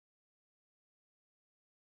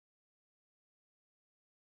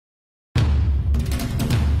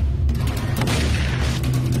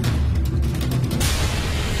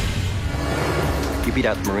beat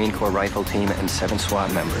out the Marine Corps rifle team and 7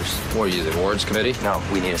 SWAT members. What are you, the awards committee? No,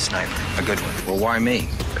 we need a sniper. A good one. Well, why me?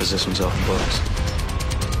 Because this one's off the books.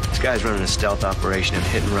 This guy's running a stealth operation of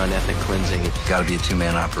hit-and-run ethnic cleansing. It's got to be a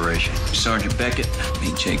 2-man operation. Sergeant Beckett,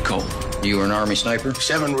 me, Jay Cole. You were an Army sniper?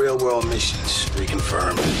 7 real-world missions,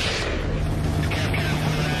 reconfirmed.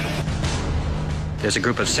 There's a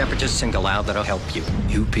group of separatists in Galau that'll help you.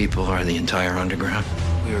 You people are the entire underground?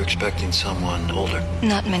 We were expecting someone older.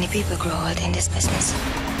 Not many people grow old in this business.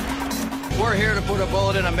 We're here to put a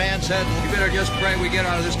bullet in a man's head. You better just pray we get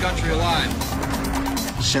out of this country alive.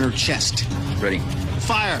 Center chest. Ready.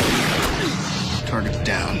 Fire! Target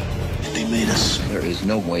down. They made us. There is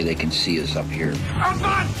no way they can see us up here.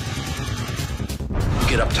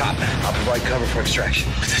 Get up top. I'll provide cover for extraction.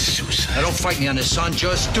 This is suicide. Now, don't fight me on this, son.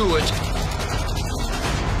 Just do it.